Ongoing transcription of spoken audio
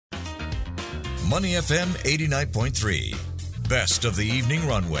Money FM 89.3. Best of the evening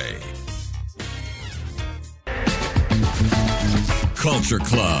runway. Culture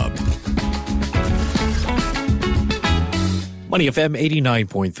Club. Money FM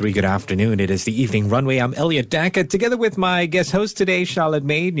 89.3. Good afternoon. It is the evening runway. I'm Elliot Dackett, together with my guest host today, Charlotte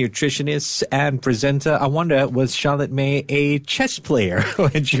May, nutritionist and presenter. I wonder, was Charlotte May a chess player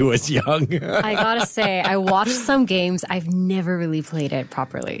when she was young? I gotta say, I watched some games. I've never really played it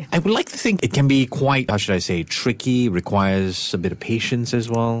properly. I would like to think it can be quite, how should I say, tricky, requires a bit of patience as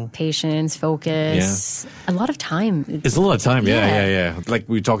well. Patience, focus, a lot of time. It's a lot of time, yeah. Like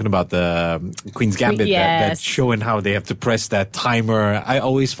we were talking about the Queen's Gambit, that show and how they have to press that timer. I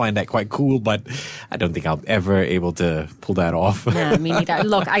always find that quite cool, but I don't think I'm ever able to pull that off. Nah, me neither.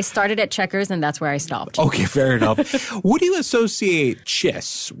 Look, I started at checkers and that's where I stopped. Okay, fair enough. Would you associate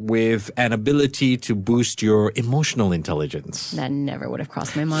chess with an ability to boost your emotional intelligence? That never would have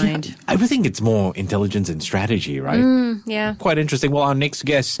crossed my mind. Yeah, I would think it's more intelligence and strategy, right? Yeah. Quite interesting. Well, our next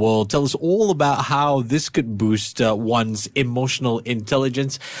guest will tell us all about how this could boost one's emotional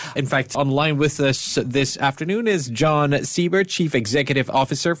intelligence. In fact, online with us this afternoon is John Sieber, Chief Executive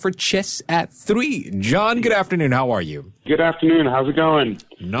Officer for Chess at 3. John, good afternoon. How are you? Good afternoon. How's it going?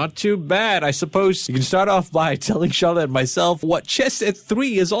 Not too bad. I suppose you can start off by telling Charlotte and myself what Chess at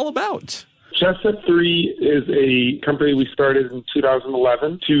 3 is all about. Chess at 3 is a company we started in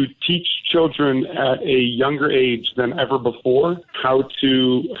 2011 to teach children at a younger age than ever before how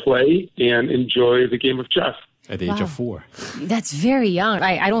to play and enjoy the game of chess. At the age of 4. That's very young.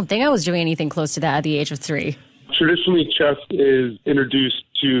 I don't think I was doing anything close to that at the age of 3. Traditionally, chess is introduced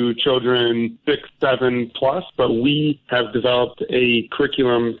to children 6, 7 plus, but we have developed a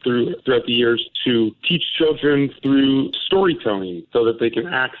curriculum throughout the years to teach children through storytelling so that they can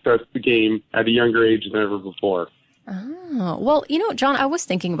access the game at a younger age than ever before. Oh, well, John, I was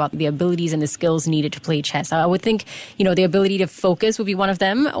thinking about the abilities and the skills needed to play chess. I would think, the ability to focus would be one of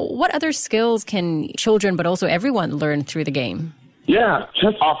them. What other skills can children, but also everyone, learn through the game? Yeah,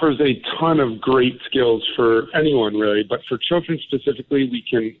 chess offers a ton of great skills for anyone, really. But for children specifically, we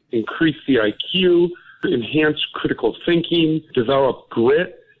can increase the IQ, enhance critical thinking, develop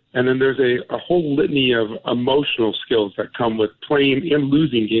grit. And then there's a whole litany of emotional skills that come with playing and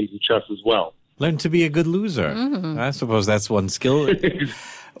losing games of chess as well. Learn to be a good loser. Mm-hmm. I suppose that's one skill.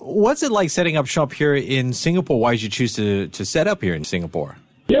 What's it like setting up shop here in Singapore? Why did you choose to set up here in Singapore?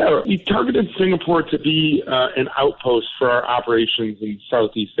 Yeah, we targeted Singapore to be an outpost for our operations in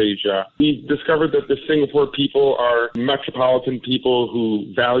Southeast Asia. We discovered that the Singapore people are metropolitan people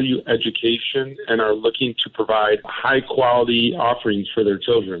who value education and are looking to provide high-quality offerings for their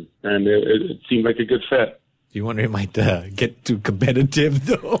children. And it seemed like a good fit. Do you wonder it might get too competitive,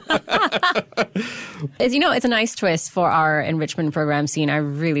 though? It's a nice twist for our enrichment program scene. I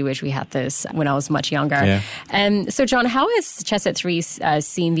really wish we had this when I was much younger. Yeah. So, John, how has Chess at 3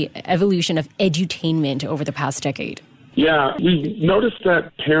 seen the evolution of edutainment over the past decade? Yeah, we've noticed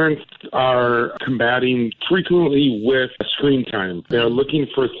that parents are combating frequently with screen time. They're looking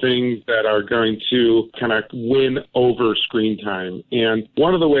for things that are going to kind of win over screen time. And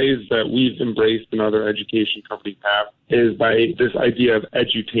one of the ways that we've embraced and other education companies have is by this idea of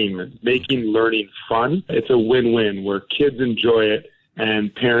edutainment, making learning fun. It's a win-win where kids enjoy it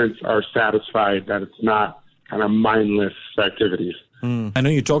and parents are satisfied that it's not kind of mindless activities. I know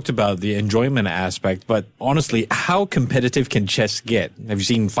you talked about the enjoyment aspect, but honestly, how competitive can chess get? Have you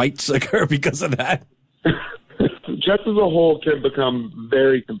seen fights occur because of that? Chess as a whole can become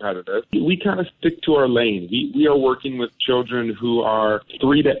very competitive. We kind of stick to our lane. We are working with children who are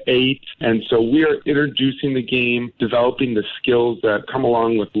 3 to 8, and so we are introducing the game, developing the skills that come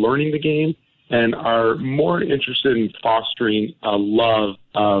along with learning the game, and are more interested in fostering a love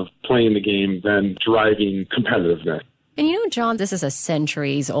of playing the game than driving competitiveness. And John, this is a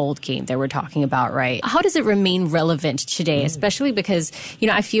centuries-old game that we're talking about, right? How does it remain relevant today, especially because,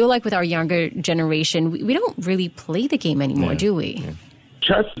 I feel like with our younger generation, we don't really play the game anymore, do we? Yeah.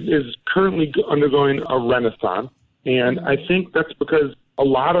 Chess is currently undergoing a renaissance, and I think that's because a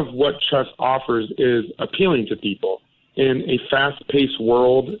lot of what chess offers is appealing to people. In a fast-paced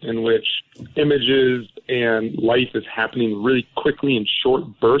world in which images and life is happening really quickly in short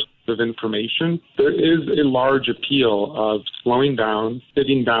bursts of information, there is a large appeal of slowing down,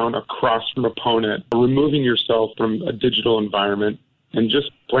 sitting down across from an opponent, removing yourself from a digital environment, and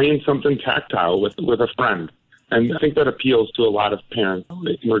just playing something tactile with a friend. And I think that appeals to a lot of parents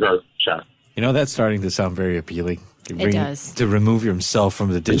in regards to chess. That's starting to sound very appealing. It does. To remove yourself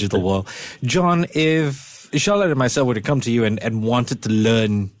from the digital world. John, if Charlotte and myself were to come to you and wanted to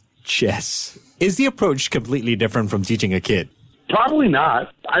learn chess, is the approach completely different from teaching a kid? Probably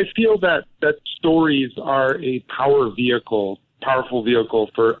not. I feel that stories are a powerful vehicle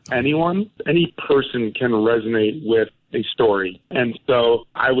for anyone. Any person can resonate with a story. And so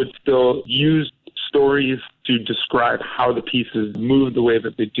I would still use stories to describe how the pieces move the way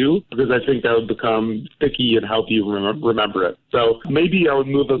that they do, because I think that would become sticky and help you remember it. So maybe I would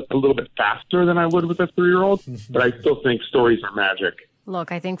move a little bit faster than I would with a 3-year-old, but I still think stories are magic.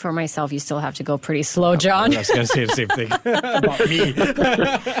 Look, I think for myself, you still have to go pretty slow, John. I was going to say the same thing about me.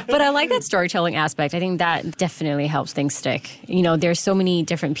 But I like that storytelling aspect. I think that definitely helps things stick. You know, there's so many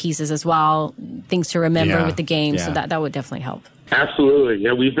different pieces as well, things to remember with the game. So that would definitely help. Absolutely.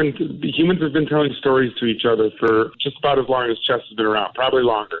 Yeah, humans have been telling stories to each other for just about as long as chess has been around, probably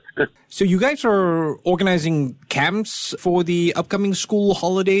longer. So you guys are organizing camps for the upcoming school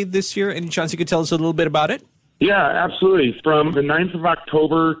holiday this year. Any chance you could tell us a little bit about it? Yeah, absolutely. From the 9th of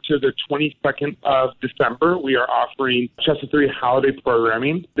October to the 22nd of December, we are offering Chess at 3 holiday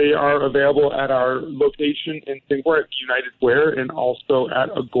programming. They are available at our location in Singapore at United Square and also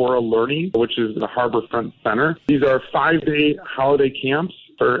at Agora Learning, which is the Harborfront Center. These are 5-day holiday camps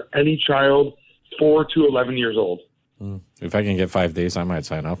for any child 4 to 11 years old. If I can get 5 days, I might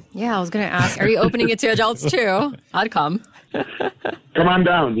sign up. Yeah, I was going to ask, are you opening it to adults too? I'd come. Come on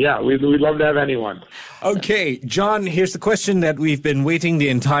down. Yeah, we'd love to have anyone. Okay, John, here's the question that we've been waiting the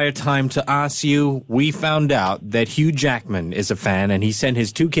entire time to ask you. We found out that Hugh Jackman is a fan, and he sent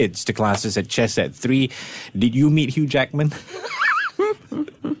his 2 kids to classes at Chess at 3. Did you meet Hugh Jackman?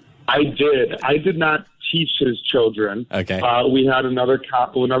 I did. I did not teach his children. Okay. We had one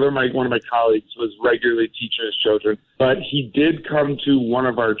of my colleagues was regularly teaching his children, but he did come to one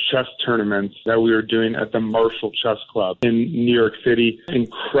of our chess tournaments that we were doing at the Marshall Chess Club in New York City.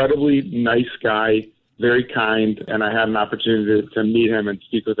 Incredibly nice guy, very kind, and I had an opportunity to meet him and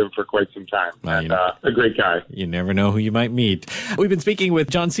speak with him for quite some time. A great guy. You never know who you might meet. We've been speaking with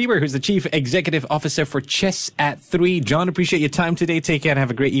John Sieber, who's the Chief Executive Officer for Chess at 3. John, appreciate your time today. Take care and have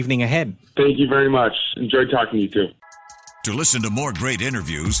a great evening ahead. Thank you very much. Enjoyed talking to you too. To listen to more great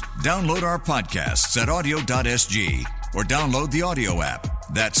interviews, download our podcasts at audio.sg or download the audio app.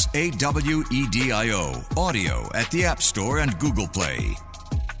 That's AWEDIO, audio at the App Store and Google Play.